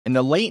In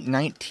the late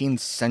 19th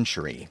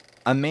century,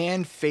 a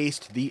man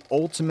faced the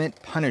ultimate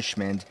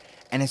punishment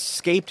and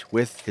escaped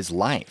with his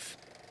life.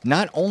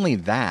 Not only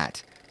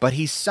that, but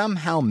he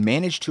somehow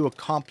managed to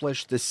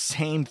accomplish the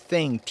same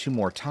thing 2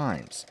 more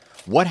times.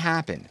 What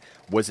happened?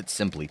 Was it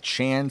simply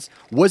chance?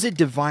 Was it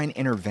divine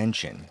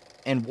intervention?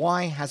 And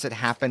why has it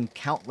happened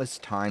countless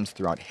times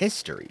throughout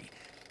history?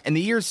 In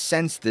the years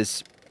since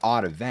this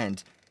odd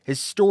event,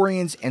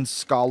 historians and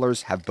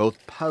scholars have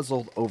both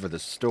puzzled over the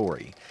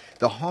story.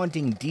 The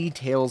haunting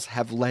details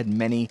have led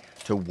many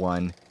to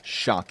one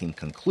shocking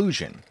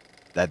conclusion: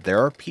 that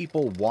there are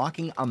people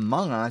walking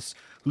among us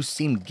who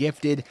seem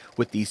gifted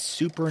with the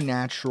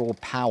supernatural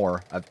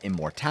power of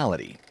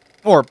immortality.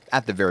 Or,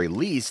 at the very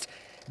least,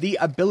 the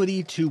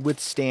ability to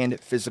withstand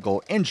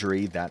physical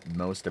injury that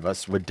most of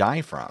us would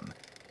die from.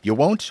 You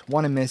won't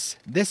want to miss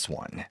this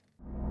one.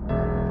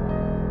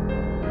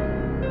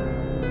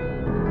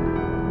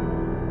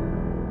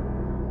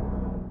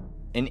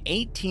 In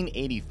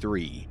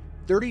 1883,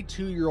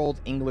 32-year-old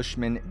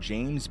Englishman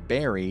James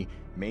Barrie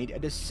made a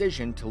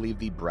decision to leave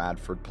the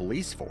Bradford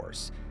police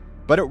force.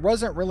 But it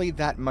wasn't really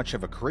that much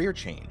of a career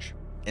change.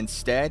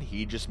 Instead,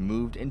 he just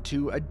moved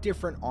into a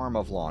different arm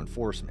of law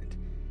enforcement.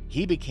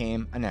 He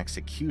became an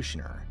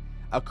executioner,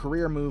 a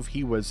career move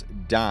he was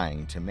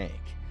dying to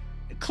make.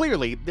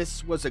 Clearly,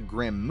 this was a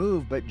grim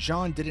move, but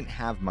John didn't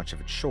have much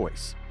of a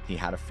choice. He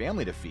had a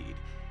family to feed.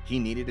 He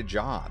needed a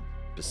job.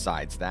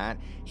 Besides that,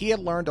 he had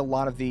learned a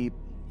lot of the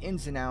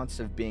ins and outs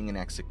of being an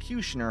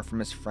executioner from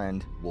his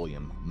friend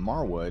William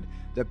Marwood,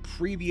 the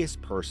previous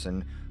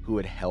person who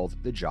had held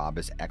the job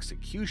as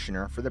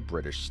executioner for the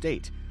British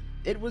state.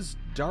 It was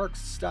dark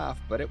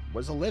stuff, but it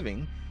was a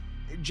living.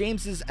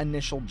 James's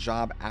initial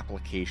job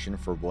application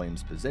for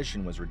William's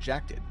position was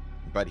rejected,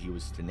 but he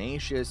was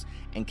tenacious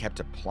and kept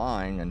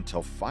applying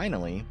until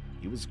finally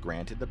he was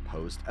granted the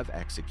post of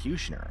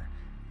executioner.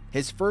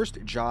 His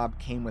first job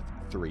came with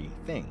 3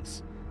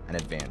 things: an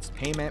advance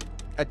payment,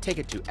 a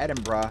ticket to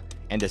Edinburgh,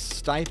 and a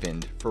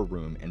stipend for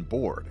room and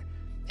board.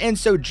 And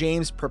so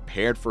James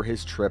prepared for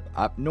his trip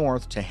up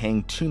north to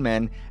hang 2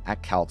 men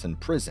at Calton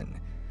Prison.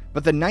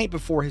 But the night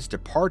before his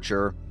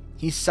departure,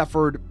 he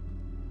suffered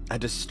a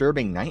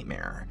disturbing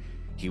nightmare.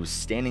 He was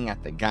standing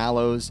at the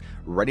gallows,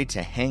 ready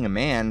to hang a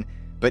man,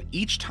 but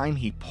each time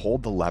he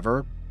pulled the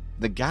lever,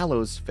 the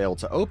gallows failed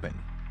to open.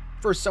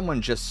 For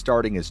someone just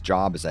starting his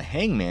job as a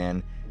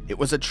hangman, it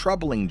was a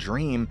troubling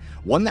dream,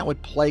 one that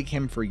would plague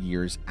him for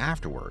years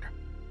afterward.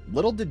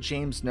 Little did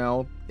James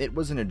know it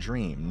wasn't a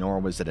dream, nor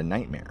was it a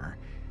nightmare.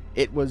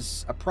 It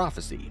was a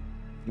prophecy.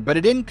 But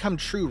it didn't come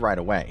true right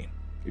away.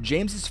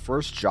 James's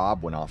first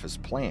job went off as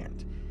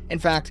planned. In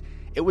fact,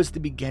 it was the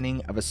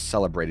beginning of a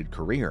celebrated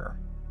career.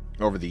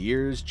 Over the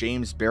years,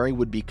 James Barrie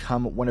would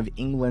become one of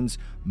England's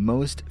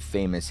most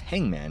famous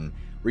hangmen,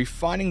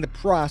 refining the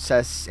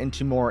process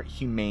into more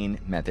humane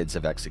methods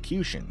of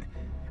execution.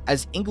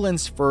 As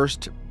England's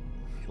first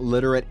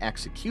literate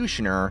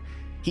executioner,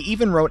 he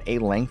even wrote a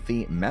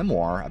lengthy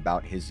memoir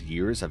about his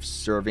years of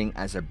serving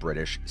as a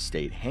British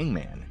state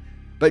hangman.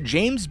 But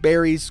James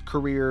Barrie's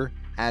career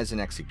as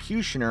an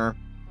executioner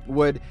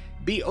would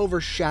be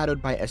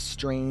overshadowed by a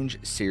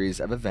strange series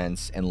of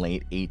events in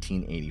late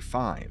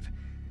 1885.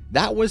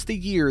 That was the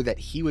year that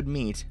he would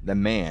meet the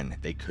man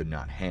they could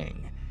not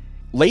hang.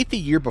 Late the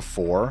year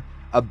before,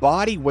 a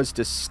body was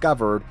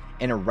discovered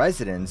in a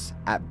residence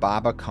at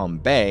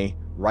Babbacombe Bay,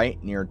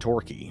 right near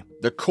Torquay.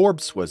 The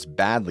corpse was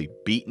badly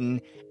beaten,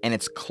 and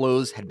its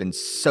clothes had been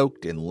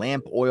soaked in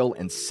lamp oil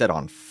and set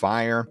on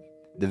fire.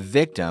 The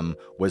victim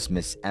was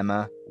Miss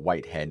Emma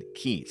Whitehead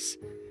Keyes.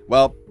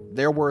 Well,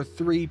 there were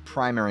 3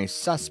 primary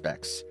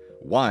suspects.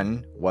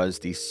 One was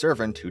the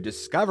servant who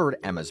discovered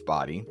Emma's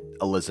body,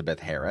 Elizabeth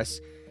Harris.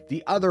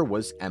 The other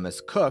was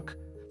Emma's cook.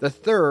 The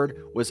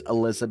third was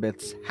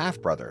Elizabeth's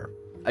half-brother,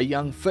 a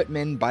young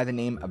footman by the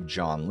name of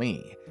John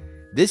Lee.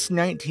 This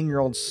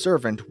 19-year-old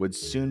servant would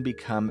soon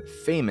become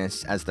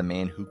famous as the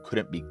man who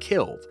couldn't be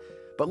killed.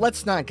 But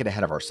let's not get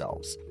ahead of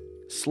ourselves.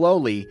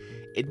 Slowly,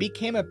 it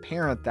became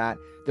apparent that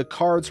the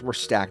cards were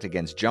stacked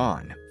against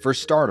John. For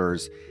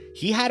starters,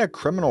 he had a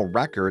criminal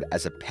record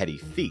as a petty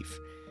thief.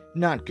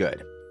 Not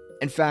good.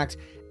 In fact,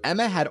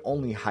 Emma had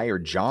only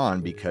hired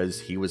John because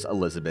he was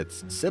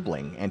Elizabeth's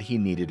sibling and he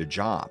needed a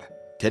job.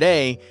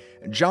 Today,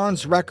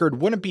 John's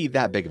record wouldn't be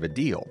that big of a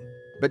deal.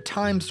 But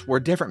times were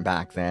different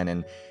back then,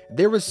 and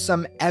there was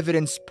some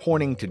evidence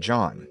pointing to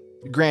John.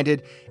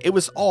 Granted, it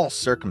was all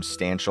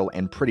circumstantial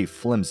and pretty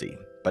flimsy,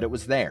 but it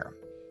was there.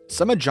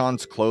 Some of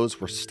John's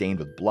clothes were stained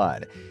with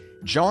blood.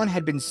 John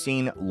had been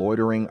seen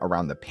loitering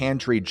around the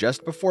pantry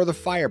just before the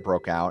fire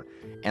broke out,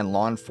 and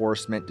law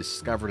enforcement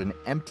discovered an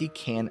empty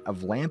can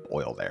of lamp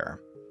oil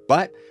there.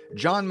 But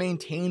John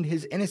maintained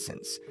his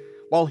innocence.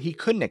 While he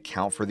couldn't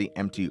account for the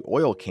empty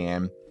oil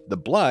can, the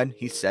blood,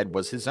 he said,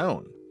 was his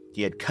own.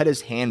 He had cut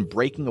his hand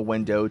breaking a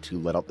window to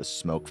let out the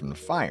smoke from the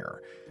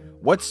fire.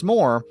 What's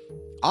more,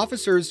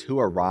 officers who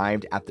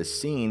arrived at the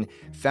scene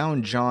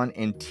found John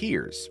in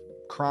tears,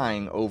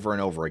 crying over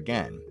and over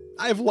again,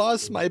 "I've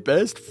lost my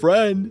best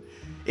friend."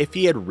 If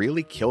he had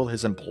really killed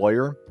his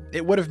employer,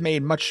 it would have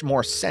made much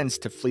more sense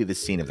to flee the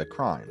scene of the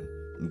crime.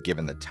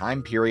 Given the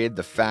time period,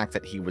 the fact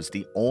that he was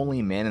the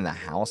only man in the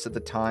house at the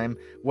time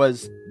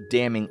was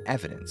damning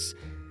evidence,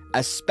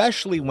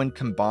 especially when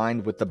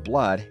combined with the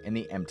blood in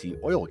the empty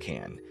oil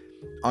can.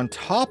 On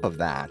top of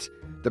that,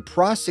 the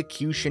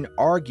prosecution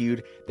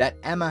argued that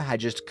Emma had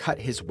just cut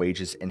his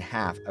wages in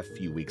half a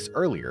few weeks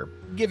earlier,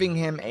 giving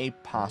him a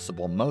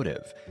possible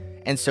motive,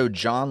 and so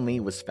John Lee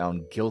was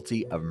found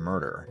guilty of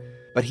murder.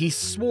 But he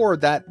swore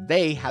that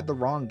they had the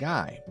wrong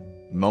guy.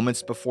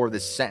 Moments before the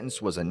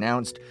sentence was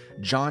announced,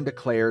 John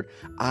declared,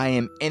 "I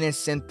am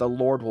innocent, the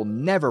Lord will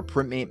never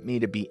permit me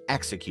to be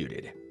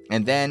executed."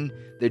 And then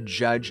the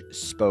judge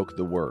spoke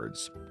the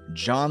words.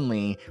 John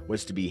Lee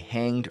was to be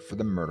hanged for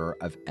the murder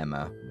of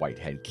Emma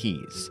Whitehead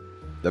Keyes.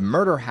 The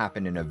murder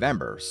happened in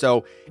November,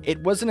 so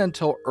it wasn't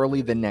until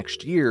early the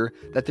next year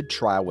that the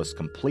trial was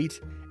complete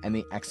and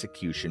the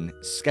execution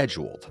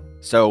scheduled.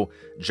 So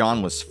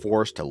John was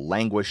forced to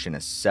languish in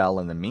a cell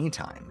in the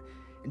meantime.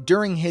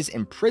 During his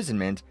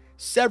imprisonment,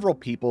 several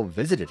people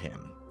visited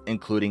him,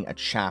 including a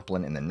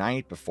chaplain in the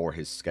night before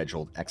his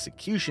scheduled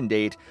execution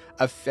date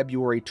of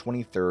February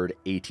 23,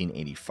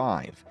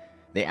 1885.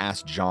 They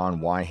asked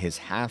John why his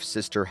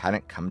half-sister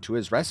hadn't come to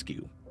his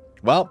rescue.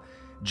 Well,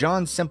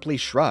 John simply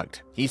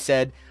shrugged. He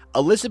said,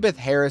 "Elizabeth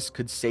Harris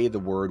could say the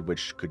word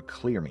which could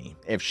clear me,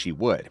 if she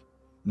would."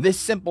 This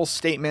simple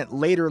statement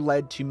later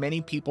led to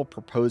many people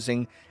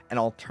proposing an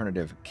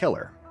alternative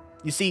killer.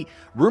 You see,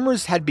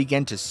 rumors had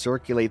begun to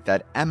circulate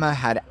that Emma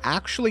had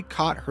actually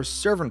caught her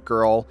servant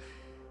girl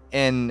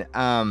in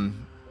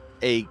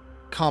a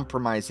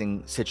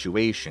compromising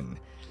situation,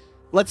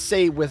 let's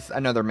say with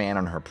another man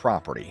on her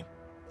property.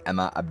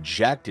 Emma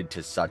objected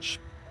to such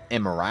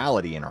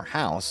immorality in her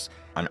house.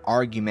 An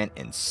argument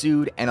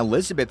ensued, and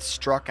Elizabeth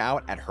struck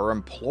out at her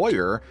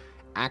employer,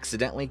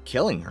 accidentally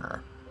killing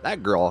her.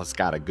 That girl has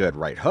got a good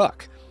right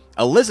hook.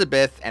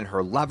 Elizabeth and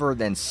her lover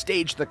then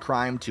staged the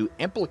crime to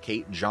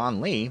implicate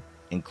John Lee,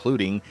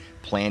 including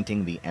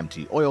planting the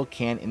empty oil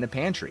can in the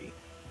pantry.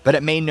 But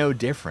it made no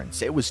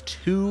difference. It was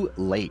too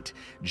late.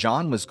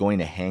 John was going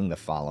to hang the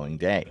following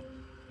day.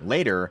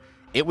 Later,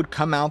 it would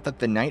come out that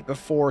the night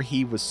before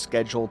he was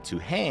scheduled to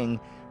hang,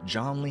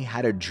 John Lee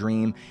had a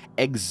dream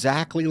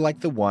exactly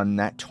like the one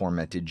that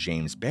tormented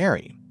James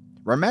Barry.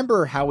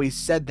 Remember how he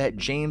said that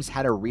James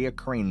had a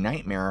reoccurring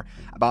nightmare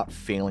about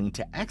failing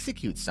to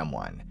execute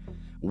someone?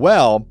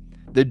 Well,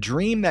 the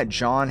dream that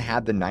John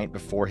had the night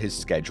before his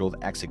scheduled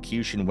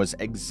execution was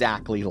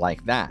exactly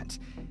like that.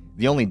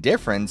 The only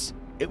difference,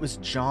 it was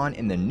John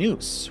in the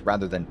noose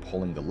rather than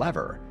pulling the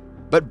lever.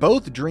 But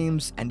both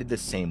dreams ended the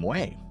same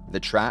way. The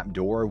trap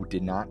door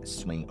did not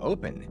swing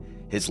open.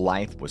 His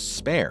life was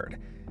spared.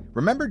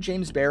 Remember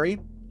James Barry?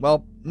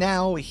 Well,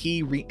 now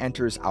he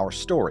re-enters our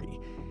story.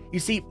 You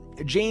see,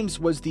 James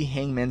was the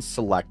hangman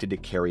selected to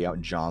carry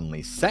out John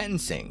Lee's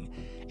sentencing,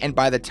 and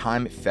by the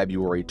time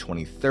February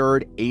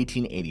 23,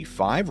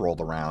 1885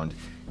 rolled around,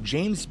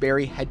 James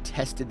Barry had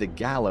tested the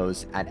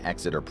gallows at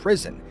Exeter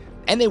Prison,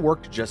 and they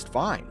worked just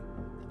fine.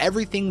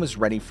 Everything was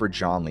ready for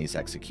John Lee's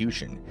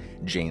execution.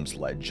 James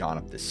led John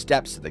up the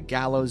steps to the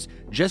gallows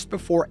just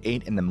before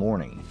 8 in the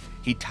morning.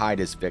 He tied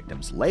his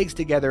victim's legs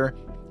together,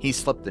 he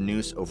slipped the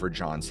noose over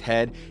John's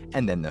head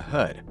and then the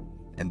hood.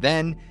 And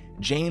then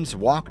James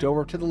walked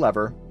over to the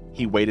lever.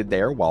 He waited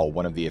there while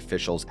one of the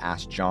officials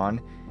asked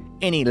John,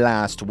 "Any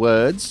last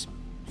words?"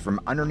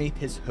 From underneath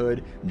his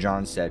hood,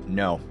 John said,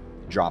 "No,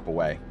 drop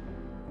away."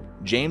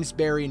 James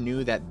Barry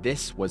knew that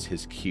this was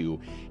his cue.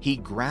 He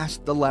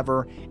grasped the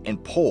lever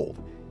and pulled.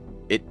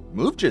 It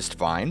moved just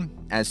fine,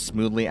 as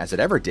smoothly as it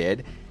ever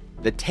did.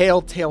 The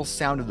telltale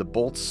sound of the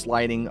bolts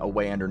sliding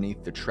away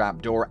underneath the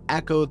trapdoor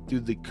echoed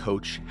through the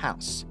coach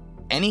house.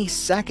 Any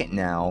second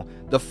now,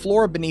 the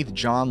floor beneath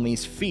John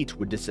Lee's feet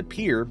would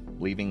disappear,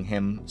 leaving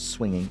him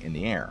swinging in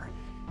the air.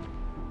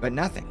 But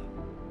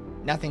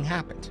nothing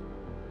happened.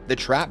 The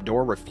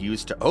trapdoor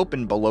refused to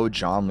open below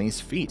John Lee's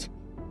feet.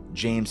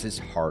 James's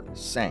heart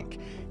sank.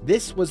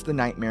 This was the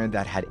nightmare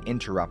that had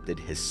interrupted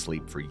his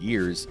sleep for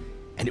years,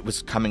 and it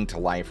was coming to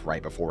life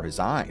right before his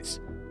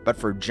eyes. But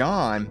for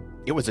John,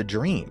 it was a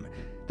dream,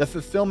 the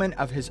fulfillment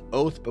of his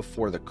oath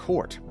before the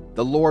court.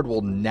 The Lord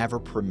will never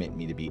permit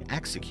me to be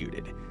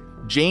executed.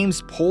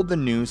 James pulled the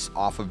noose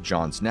off of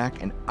John's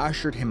neck and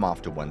ushered him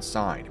off to one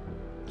side.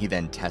 He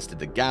then tested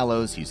the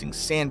gallows using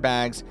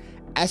sandbags,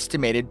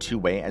 estimated to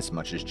weigh as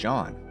much as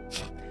John.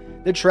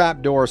 The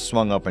trapdoor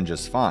swung open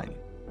just fine.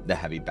 The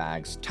heavy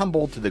bags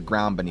tumbled to the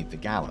ground beneath the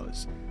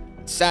gallows.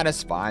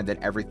 Satisfied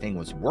that everything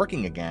was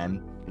working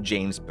again,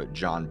 James put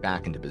John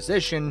back into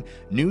position,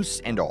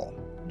 noose and all.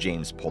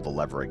 James pulled the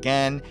lever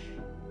again,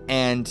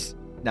 and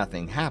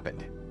nothing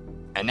happened.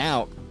 And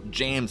now,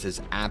 James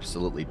is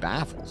absolutely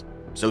baffled.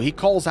 So he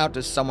calls out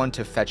to someone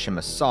to fetch him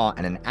a saw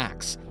and an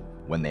axe.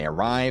 When they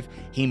arrive,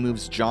 he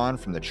moves John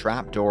from the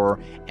trapdoor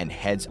and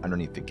heads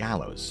underneath the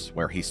gallows,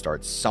 where he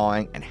starts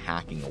sawing and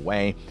hacking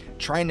away,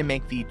 trying to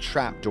make the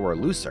trapdoor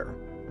looser.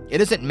 It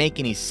doesn't make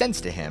any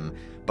sense to him,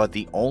 but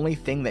the only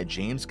thing that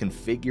James can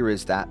figure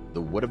is that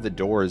the wood of the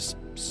door is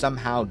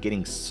somehow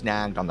getting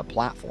snagged on the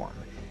platform.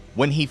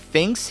 When he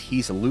thinks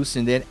he's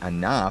loosened it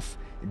enough,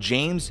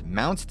 James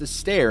mounts the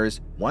stairs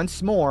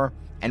once more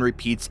and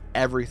repeats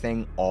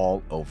everything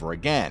all over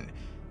again.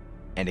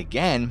 And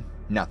again,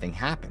 nothing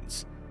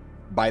happens.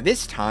 By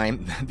this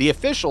time, the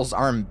officials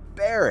are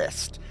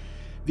embarrassed.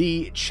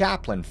 The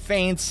chaplain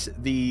faints,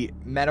 the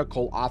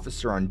medical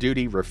officer on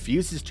duty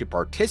refuses to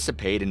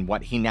participate in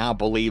what he now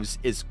believes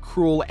is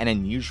cruel and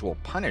unusual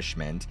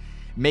punishment,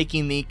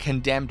 making the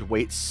condemned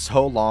wait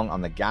so long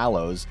on the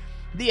gallows,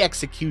 the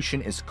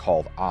execution is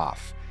called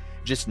off.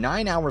 Just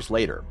 9 hours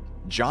later,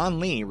 John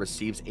Lee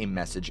receives a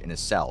message in his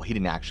cell. He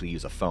didn't actually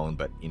use a phone,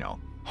 but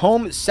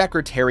Home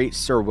Secretary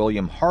Sir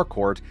William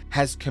Harcourt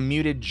has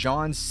commuted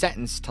John's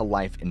sentence to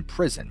life in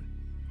prison.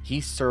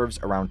 He serves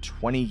around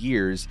 20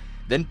 years,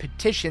 then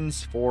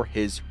petitions for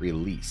his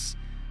release.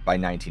 By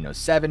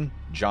 1907,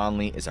 John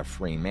Lee is a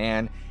free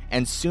man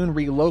and soon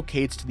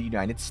relocates to the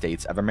United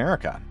States of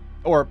America.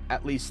 Or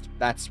at least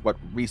that's what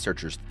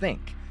researchers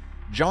think.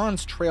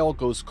 John's trail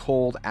goes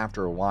cold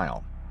after a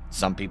while.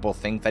 Some people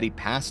think that he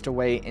passed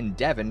away in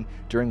Devon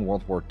during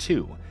World War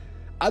II.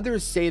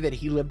 Others say that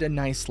he lived a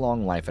nice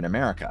long life in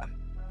America.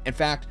 In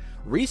fact,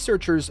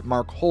 researchers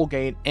Mark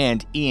Holgate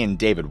and Ian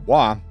David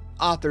Waugh,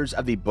 authors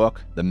of the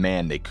book The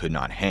Man They Could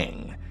Not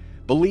Hang,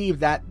 believe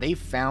that they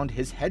found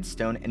his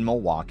headstone in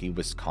Milwaukee,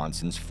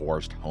 Wisconsin's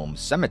Forest Home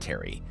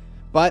Cemetery.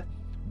 But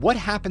what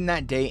happened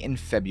that day in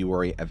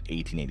February of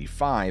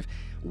 1885?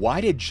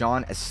 Why did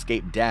John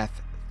escape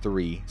death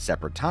 3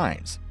 separate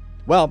times?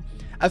 Well,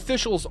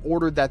 officials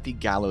ordered that the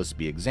gallows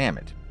be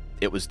examined.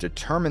 It was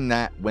determined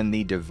that when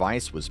the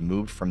device was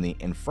moved from the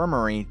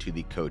infirmary to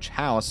the coach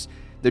house,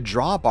 the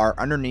drawbar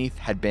underneath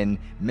had been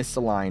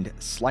misaligned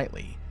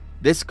slightly.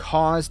 This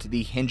caused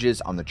the hinges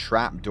on the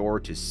trap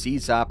door to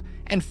seize up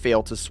and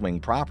fail to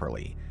swing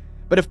properly.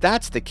 But if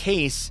that's the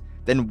case,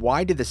 then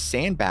why did the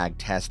sandbag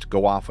test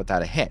go off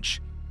without a hitch?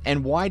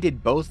 And why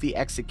did both the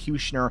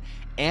executioner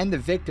and the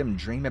victim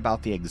dream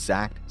about the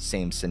exact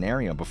same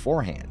scenario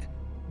beforehand?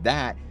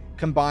 That,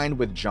 combined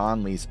with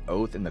John Lee's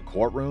oath in the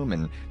courtroom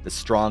and the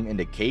strong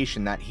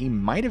indication that he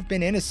might have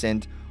been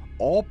innocent,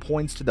 all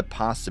points to the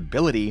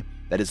possibility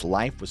that his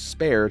life was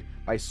spared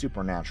by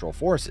supernatural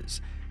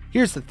forces.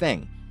 Here's the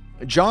thing.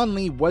 John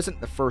Lee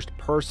wasn't the first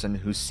person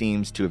who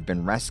seems to have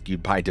been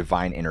rescued by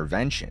divine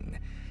intervention.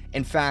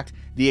 In fact,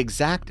 the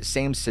exact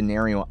same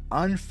scenario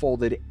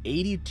unfolded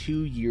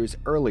 82 years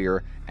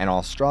earlier in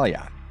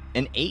Australia.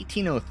 In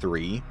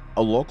 1803,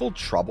 a local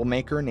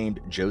troublemaker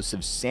named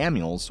Joseph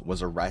Samuels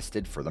was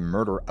arrested for the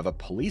murder of a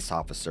police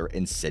officer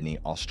in Sydney,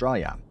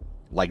 Australia.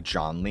 Like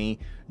John Lee,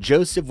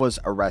 Joseph was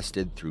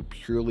arrested through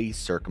purely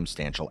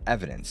circumstantial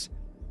evidence.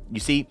 You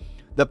see,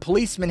 the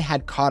policeman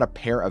had caught a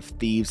pair of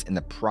thieves in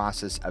the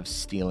process of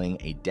stealing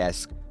a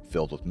desk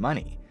filled with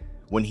money.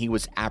 When he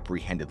was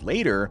apprehended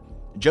later,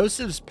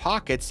 Joseph's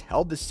pockets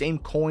held the same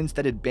coins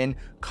that had been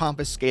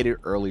confiscated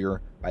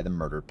earlier by the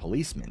murdered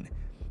policeman.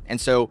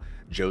 And so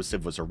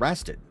Joseph was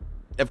arrested.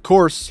 Of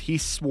course, he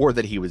swore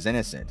that he was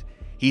innocent.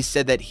 He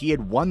said that he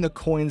had won the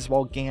coins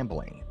while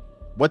gambling.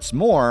 What's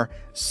more,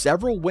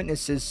 several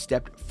witnesses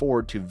stepped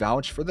forward to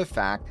vouch for the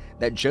fact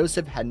that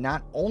Joseph had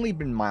not only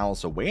been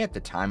miles away at the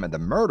time of the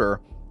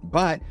murder,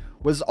 but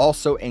was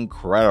also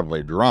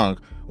incredibly drunk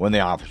when the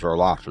officer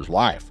lost his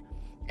life,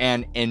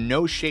 and in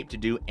no shape to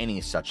do any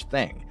such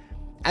thing.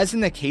 As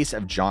in the case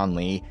of John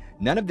Lee,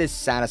 none of this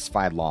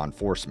satisfied law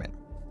enforcement.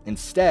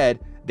 Instead,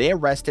 they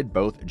arrested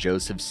both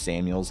Joseph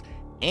Samuels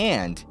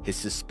and his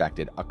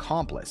suspected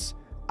accomplice,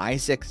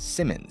 Isaac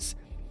Simmons.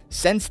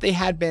 Since they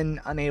had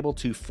been unable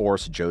to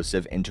force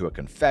Joseph into a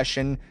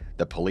confession,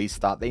 the police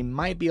thought they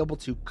might be able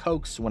to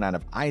coax one out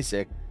of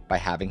Isaac by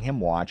having him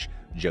watch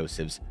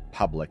Joseph's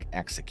public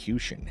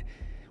execution.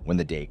 When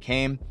the day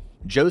came,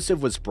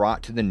 Joseph was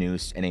brought to the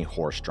noose in a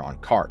horse-drawn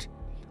cart.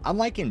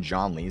 Unlike in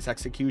John Lee's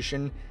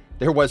execution,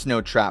 there was no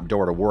trap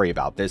door to worry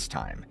about this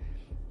time.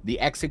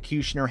 The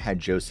executioner had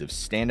Joseph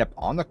stand up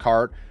on the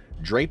cart,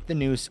 drape the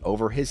noose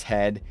over his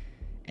head,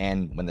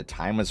 and when the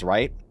time was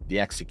right, the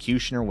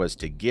executioner was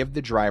to give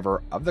the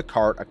driver of the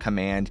cart a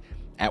command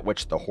at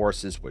which the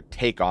horses would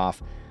take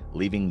off,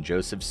 leaving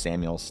Joseph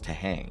Samuels to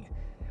hang.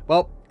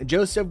 Well,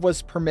 Joseph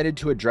was permitted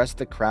to address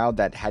the crowd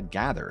that had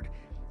gathered.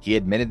 He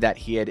admitted that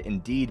he had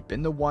indeed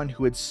been the one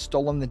who had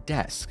stolen the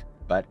desk,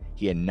 but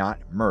he had not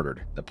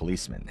murdered the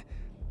policeman.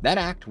 That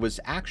act was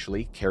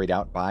actually carried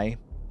out by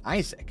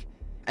Isaac.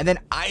 And then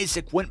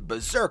Isaac went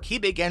berserk. He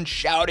began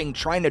shouting,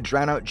 trying to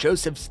drown out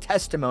Joseph's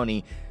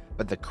testimony,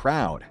 but the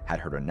crowd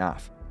had heard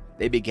enough.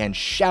 They began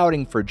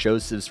shouting for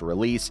Joseph's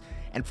release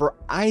and for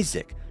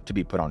Isaac to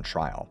be put on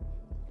trial.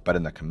 But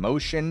in the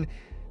commotion,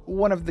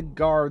 one of the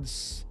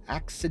guards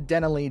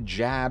accidentally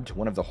jabbed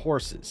one of the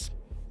horses.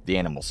 The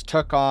animals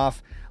took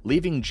off,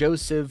 leaving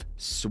Joseph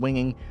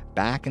swinging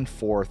back and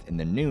forth in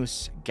the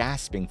noose,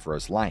 gasping for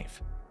his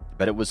life.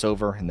 But it was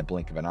over in the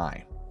blink of an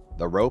eye.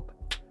 The rope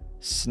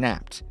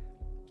snapped.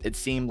 It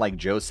seemed like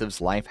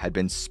Joseph's life had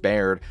been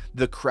spared.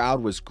 The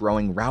crowd was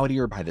growing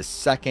rowdier by the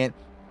second,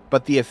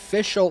 but the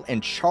official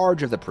in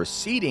charge of the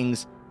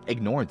proceedings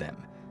ignored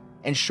them.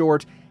 In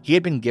short, he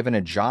had been given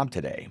a job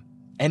today,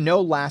 and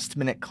no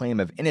last-minute claim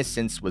of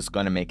innocence was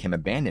going to make him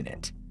abandon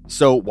it.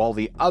 So while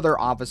the other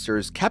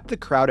officers kept the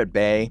crowd at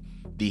bay,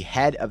 the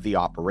head of the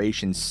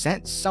operation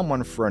sent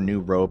someone for a new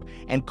rope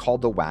and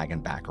called the wagon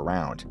back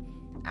around.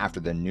 After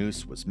the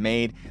noose was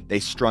made,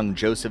 they strung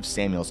Joseph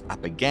Samuels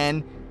up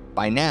again.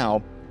 By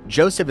now,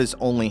 Joseph is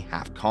only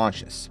half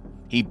conscious.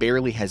 He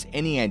barely has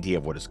any idea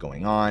of what is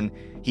going on.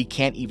 He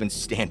can't even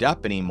stand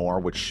up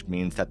anymore, which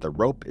means that the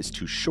rope is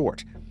too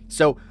short.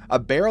 So a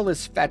barrel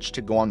is fetched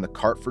to go on the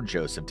cart for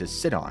Joseph to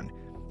sit on.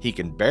 He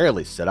can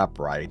barely sit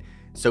upright,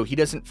 so he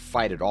doesn't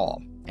fight at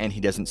all, and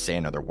he doesn't say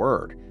another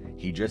word.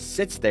 He just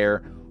sits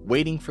there,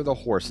 waiting for the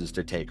horses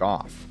to take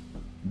off.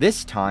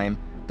 This time,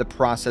 the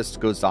process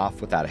goes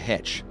off without a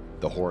hitch.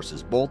 The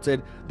horses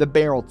bolted, the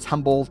barrel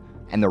tumbled,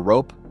 and the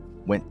rope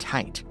went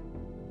tight.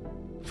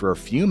 For a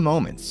few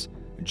moments,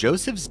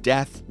 Joseph's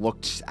death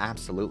looked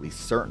absolutely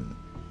certain,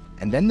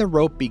 and then the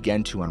rope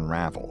began to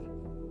unravel.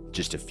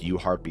 Just a few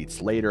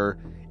heartbeats later,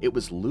 it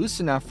was loose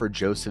enough for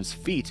Joseph's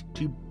feet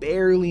to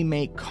barely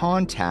make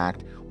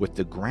contact with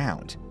the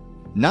ground.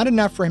 Not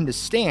enough for him to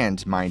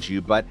stand, mind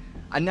you, but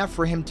enough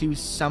for him to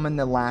summon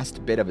the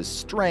last bit of his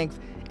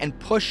strength and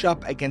push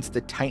up against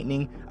the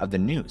tightening of the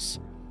noose.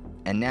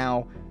 And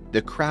now,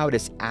 the crowd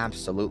is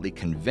absolutely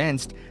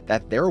convinced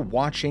that they're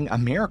watching a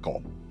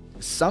miracle.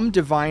 Some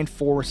divine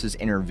force is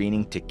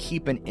intervening to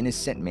keep an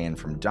innocent man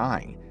from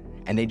dying,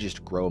 and they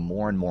just grow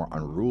more and more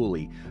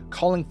unruly,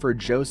 calling for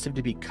Joseph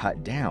to be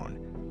cut down.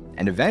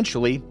 And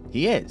eventually,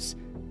 he is,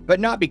 but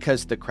not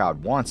because the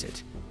crowd wants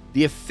it.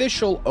 The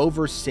official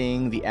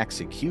overseeing the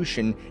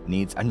execution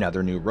needs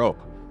another new rope.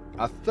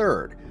 A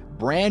third,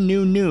 brand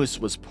new noose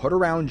was put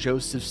around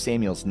Joseph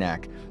Samuel's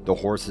neck. The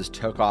horses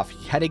took off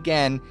yet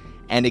again,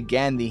 and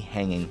again the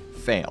hanging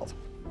failed.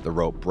 The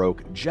rope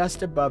broke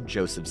just above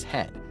Joseph's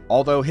head.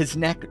 Although his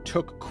neck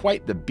took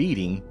quite the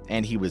beating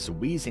and he was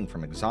wheezing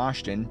from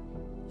exhaustion,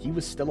 he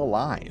was still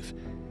alive.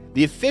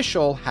 The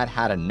official had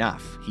had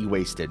enough. He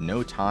wasted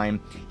no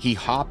time. He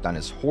hopped on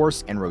his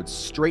horse and rode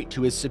straight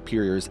to his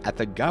superiors at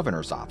the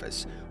governor's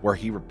office, where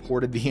he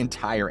reported the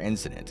entire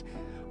incident.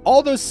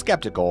 Although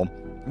skeptical,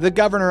 the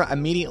governor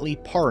immediately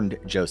pardoned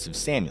Joseph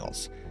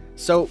Samuels.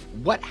 So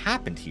what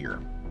happened here?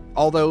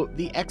 Although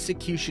the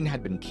execution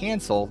had been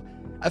canceled,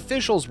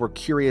 officials were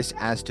curious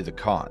as to the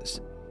cause.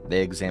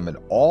 They examined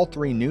all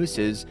three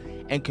nooses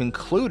and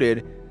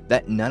concluded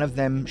that none of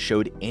them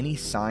showed any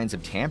signs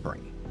of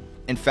tampering.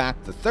 In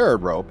fact, the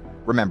third rope,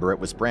 remember it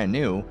was brand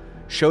new,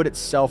 showed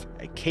itself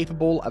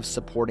capable of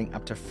supporting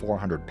up to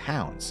 400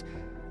 pounds.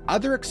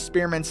 Other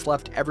experiments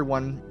left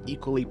everyone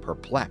equally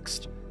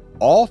perplexed.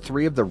 All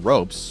three of the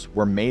ropes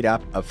were made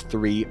up of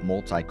 3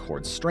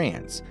 multi-cord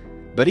strands,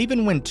 but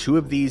even when 2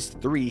 of these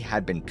 3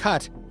 had been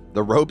cut,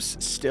 the ropes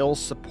still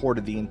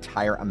supported the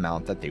entire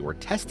amount that they were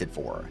tested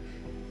for,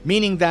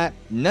 meaning that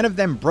none of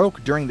them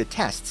broke during the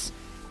tests,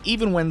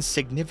 even when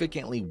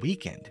significantly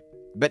weakened.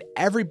 But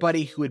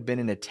everybody who had been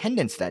in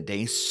attendance that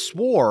day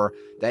swore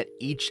that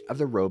each of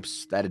the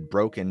ropes that had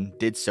broken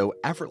did so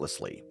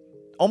effortlessly,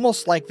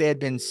 almost like they had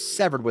been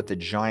severed with a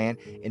giant,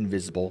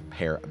 invisible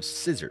pair of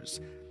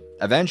scissors.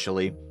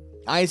 Eventually,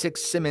 Isaac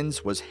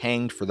Simmons was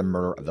hanged for the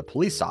murder of the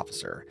police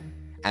officer.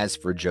 As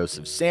for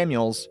Joseph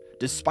Samuels,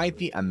 despite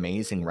the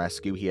amazing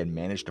rescue he had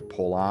managed to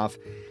pull off,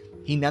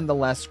 he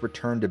nonetheless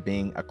returned to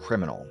being a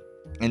criminal,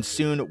 and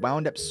soon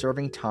wound up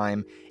serving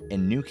time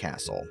in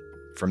Newcastle.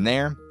 From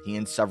there, he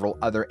and several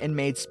other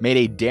inmates made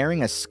a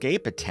daring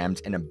escape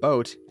attempt in a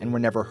boat and were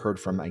never heard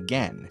from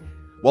again.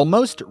 While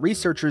most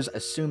researchers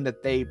assume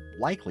that they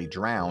likely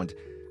drowned,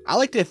 I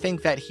like to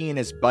think that he and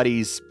his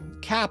buddies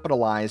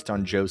capitalized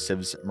on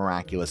Joseph's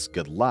miraculous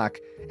good luck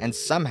and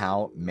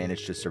somehow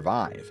managed to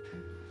survive.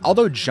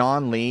 Although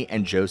John Lee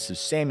and Joseph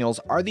Samuels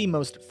are the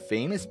most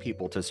famous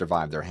people to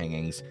survive their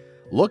hangings,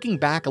 looking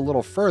back a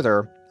little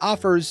further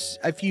offers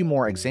a few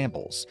more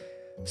examples.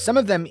 Some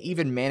of them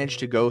even managed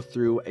to go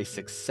through a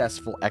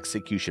successful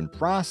execution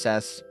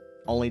process,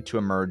 only to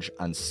emerge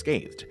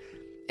unscathed.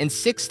 In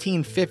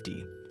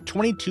 1650,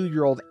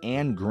 22-year-old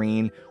Anne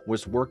Green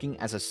was working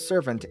as a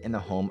servant in the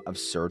home of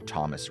Sir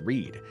Thomas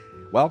Reed.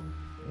 Well,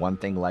 one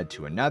thing led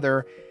to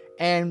another,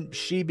 and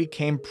she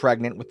became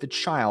pregnant with the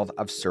child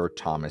of Sir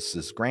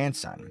Thomas's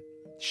grandson.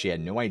 She had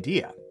no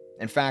idea.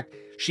 In fact,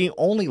 she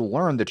only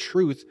learned the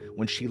truth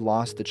when she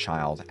lost the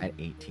child at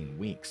 18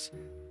 weeks.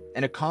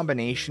 In a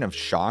combination of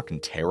shock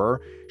and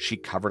terror, she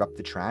covered up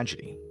the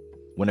tragedy.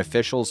 When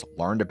officials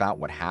learned about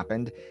what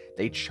happened,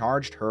 they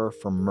charged her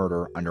for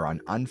murder under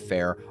an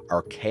unfair,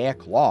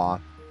 archaic law,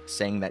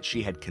 saying that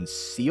she had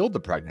concealed the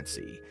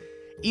pregnancy.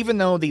 Even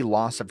though the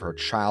loss of her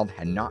child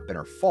had not been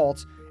her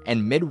fault,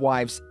 and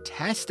midwives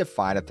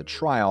testified at the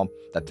trial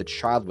that the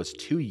child was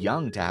too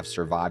young to have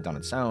survived on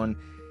its own,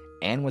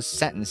 Anne was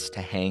sentenced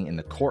to hang in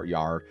the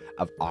courtyard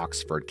of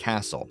Oxford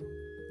Castle.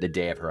 The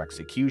day of her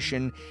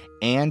execution,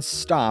 Anne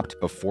stopped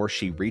before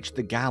she reached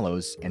the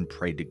gallows and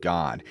prayed to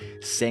God,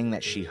 saying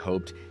that she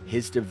hoped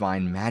His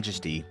Divine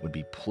Majesty would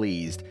be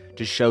pleased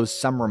to show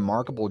some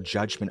remarkable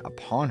judgment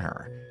upon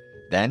her.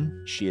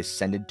 Then she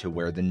ascended to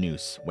where the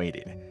noose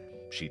waited.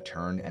 She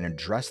turned and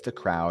addressed the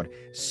crowd,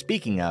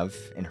 speaking of,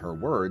 in her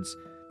words,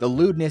 the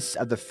lewdness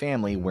of the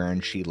family wherein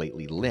she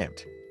lately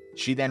lived.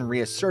 She then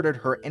reasserted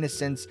her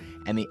innocence,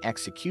 and the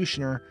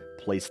executioner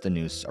placed the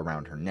noose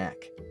around her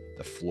neck.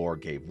 The floor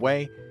gave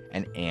way,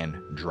 and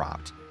Anne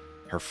dropped.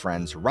 Her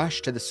friends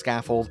rushed to the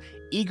scaffold,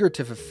 eager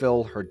to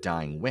fulfill her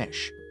dying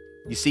wish.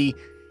 You see,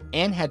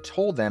 Anne had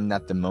told them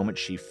that the moment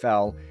she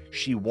fell,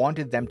 she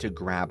wanted them to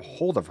grab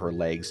hold of her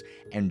legs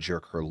and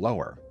jerk her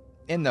lower,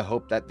 in the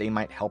hope that they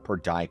might help her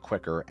die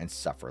quicker and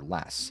suffer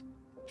less.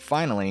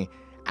 Finally,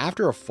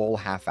 after a full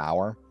half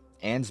hour,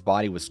 Anne's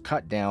body was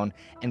cut down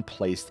and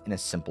placed in a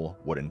simple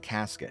wooden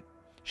casket.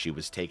 She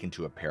was taken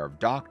to a pair of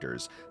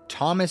doctors,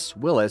 Thomas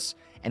Willis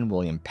and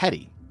William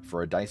Petty,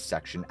 for a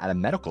dissection at a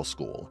medical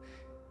school.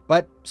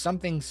 But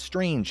something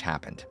strange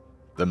happened.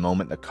 The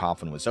moment the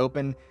coffin was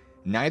open,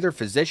 neither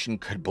physician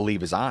could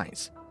believe his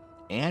eyes.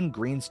 Anne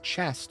Green's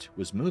chest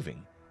was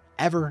moving,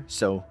 ever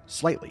so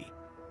slightly.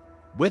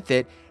 With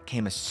it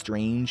came a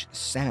strange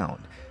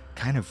sound,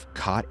 kind of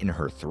caught in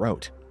her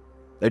throat.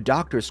 The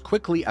doctors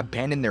quickly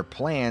abandoned their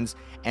plans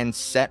and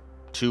set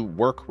to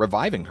work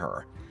reviving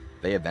her.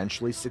 They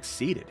eventually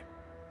succeeded.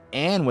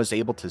 Anne was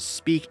able to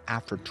speak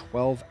after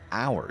 12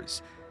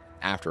 hours.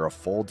 After a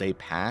full day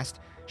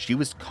passed, she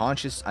was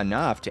conscious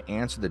enough to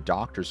answer the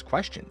doctor's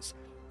questions.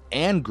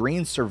 Anne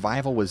Green's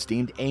survival was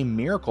deemed a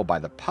miracle by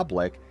the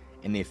public,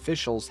 and the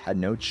officials had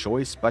no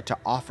choice but to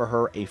offer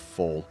her a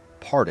full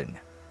pardon.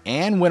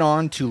 Anne went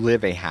on to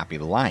live a happy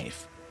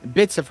life.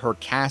 Bits of her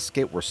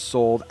casket were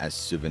sold as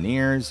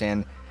souvenirs,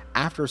 and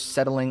after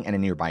settling in a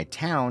nearby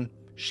town,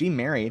 she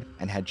married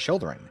and had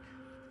children.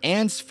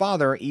 Anne's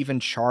father even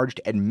charged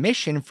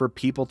admission for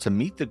people to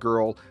meet the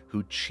girl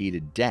who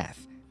cheated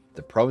death.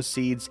 The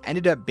proceeds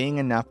ended up being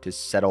enough to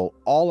settle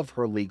all of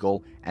her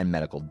legal and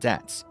medical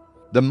debts.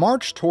 The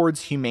march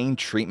towards humane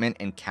treatment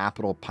and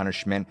capital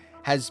punishment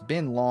has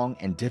been long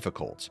and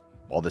difficult.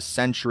 While the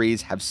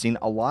centuries have seen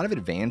a lot of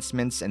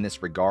advancements in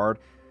this regard,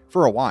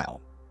 for a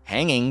while,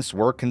 hangings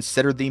were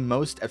considered the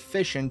most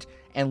efficient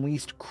and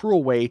least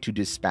cruel way to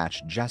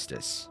dispatch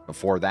justice.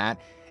 Before that,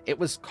 it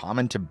was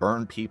common to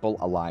burn people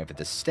alive at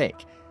the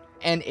stake.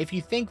 And if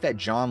you think that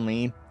John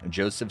Lee,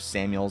 Joseph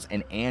Samuels,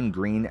 and Anne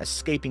Green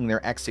escaping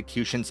their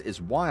executions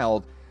is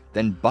wild,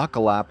 then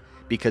buckle up,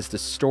 because the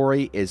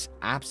story is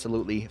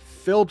absolutely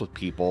filled with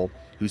people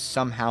who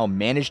somehow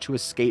managed to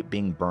escape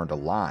being burned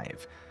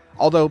alive.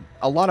 Although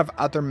a lot of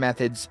other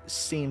methods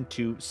seem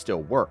to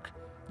still work.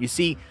 You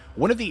see,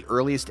 one of the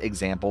earliest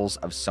examples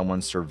of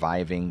someone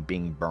surviving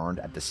being burned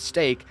at the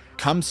stake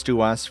comes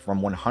to us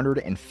from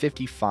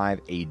 155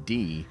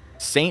 AD.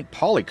 Saint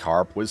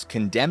Polycarp was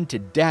condemned to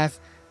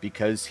death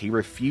because he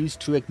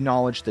refused to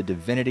acknowledge the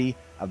divinity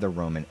of the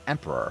Roman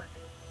emperor.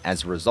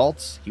 As a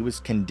result, he was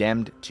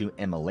condemned to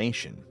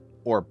immolation,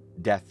 or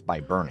death by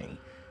burning.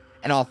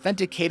 An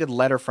authenticated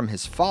letter from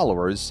his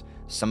followers,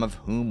 some of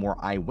whom were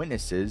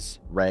eyewitnesses,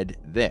 read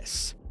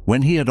this.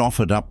 When he had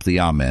offered up the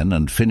Amen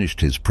and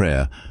finished his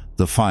prayer,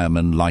 the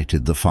fireman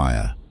lighted the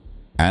fire.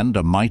 And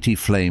a mighty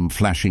flame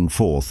flashing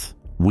forth,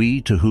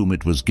 we to whom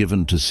it was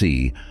given to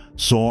see,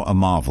 saw a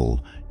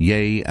marvel,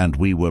 yea, and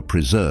we were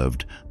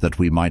preserved, that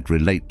we might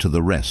relate to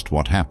the rest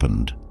what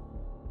happened.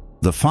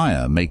 The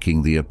fire,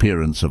 making the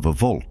appearance of a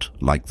vault,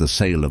 like the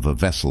sail of a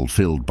vessel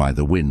filled by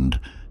the wind,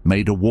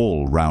 made a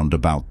wall round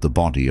about the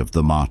body of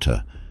the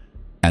martyr.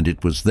 And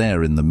it was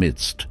there in the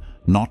midst,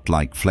 not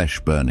like flesh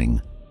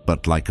burning,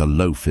 but like a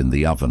loaf in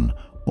the oven,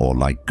 or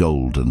like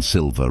gold and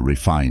silver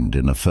refined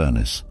in a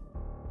furnace.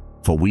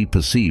 For we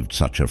perceived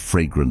such a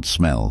fragrant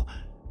smell,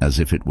 as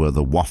if it were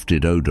the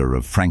wafted odour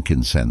of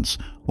frankincense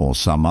or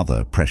some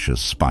other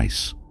precious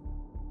spice.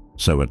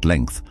 So at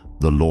length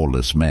the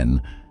lawless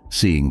men,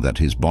 seeing that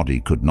his body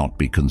could not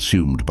be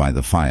consumed by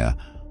the fire,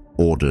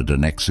 ordered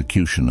an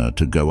executioner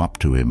to go up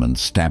to him and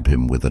stab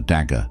him with a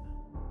dagger.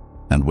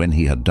 And when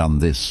he had done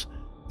this,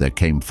 there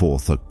came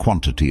forth a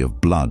quantity of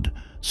blood,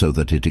 so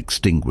that it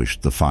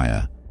extinguished the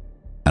fire.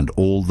 And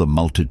all the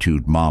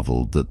multitude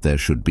marveled that there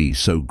should be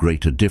so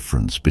great a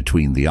difference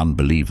between the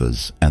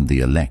unbelievers and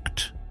the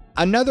elect.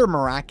 Another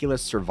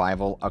miraculous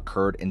survival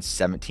occurred in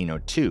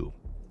 1702.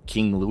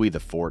 King Louis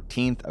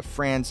XIV of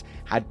France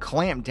had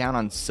clamped down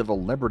on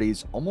civil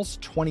liberties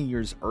almost 20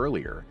 years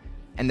earlier,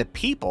 and the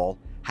people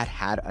had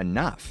had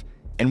enough.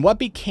 In what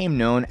became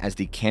known as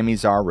the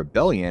Camisard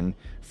Rebellion,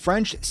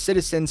 French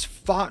citizens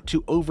fought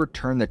to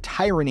overturn the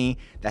tyranny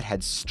that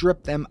had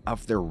stripped them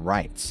of their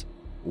rights.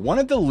 One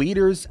of the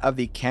leaders of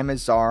the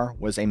Camisards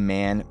was a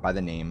man by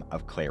the name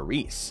of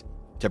Clarice.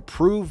 To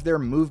prove their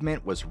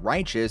movement was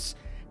righteous,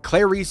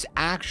 Clarice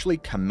actually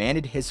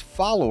commanded his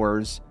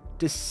followers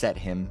to set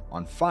him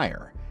on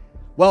fire.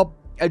 Well,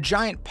 a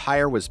giant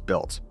pyre was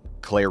built.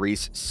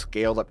 Clarice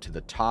scaled up to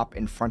the top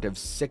in front of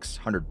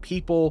 600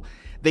 people.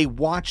 They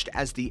watched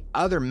as the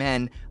other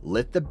men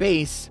lit the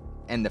base,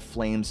 and the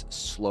flames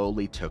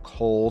slowly took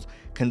hold,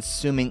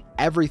 consuming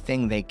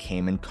everything they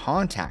came in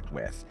contact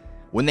with.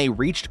 When they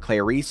reached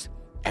Clarice,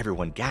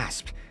 everyone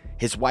gasped.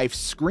 His wife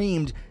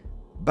screamed,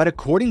 but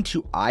according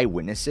to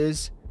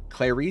eyewitnesses,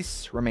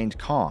 Clarice remained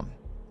calm.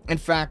 In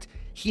fact,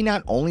 he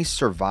not only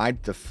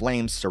survived the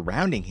flames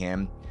surrounding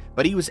him,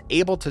 but he was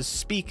able to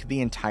speak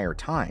the entire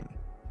time.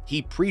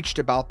 He preached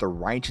about the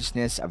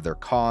righteousness of their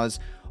cause,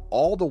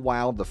 all the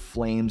while the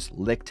flames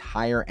licked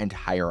higher and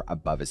higher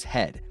above his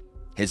head.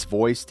 His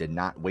voice did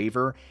not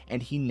waver,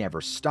 and he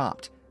never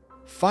stopped.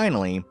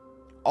 Finally,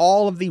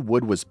 all of the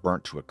wood was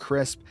burnt to a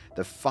crisp,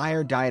 the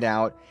fire died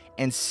out,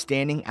 and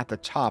standing at the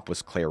top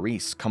was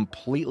Clarice,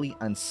 completely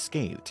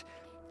unscathed.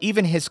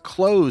 Even his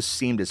clothes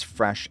seemed as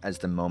fresh as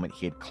the moment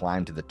he had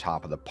climbed to the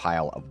top of the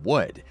pile of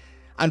wood.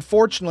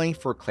 Unfortunately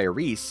for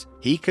Clarice,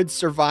 he could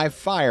survive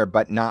fire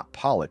but not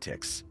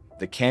politics.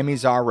 The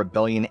Camisar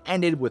rebellion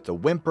ended with a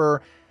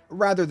whimper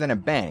rather than a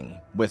bang,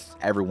 with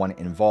everyone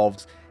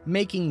involved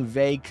making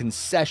vague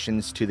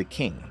concessions to the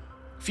king.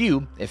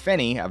 Few, if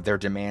any, of their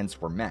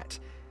demands were met.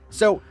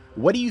 So,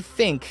 what do you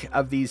think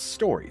of these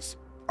stories?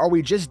 Are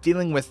we just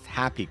dealing with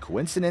happy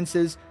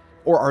coincidences,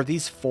 or are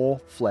these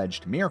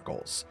full-fledged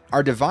miracles?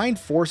 Are divine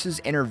forces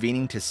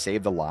intervening to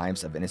save the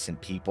lives of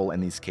innocent people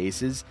in these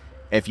cases?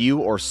 If you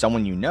or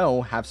someone you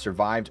know have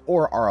survived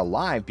or are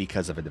alive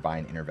because of a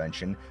divine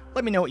intervention,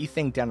 let me know what you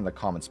think down in the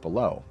comments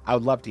below. I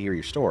would love to hear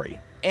your story.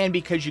 And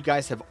because you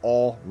guys have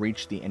all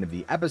reached the end of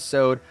the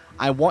episode,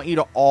 I want you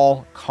to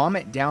all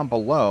comment down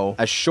below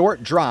a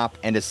short drop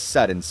and a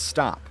sudden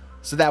stop,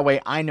 so that way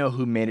I know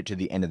who made it to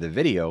the end of the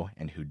video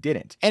and who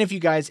didn't. And if you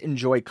guys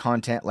enjoy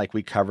content like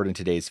we covered in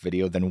today's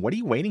video, then what are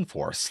you waiting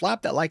for?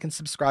 Slap that like and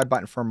subscribe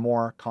button for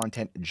more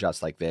content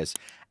just like this.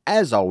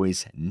 As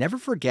always, never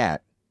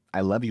forget,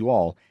 I love you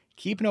all,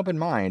 keep an open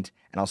mind,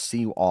 and I'll see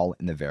you all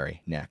in the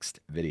very next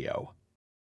video.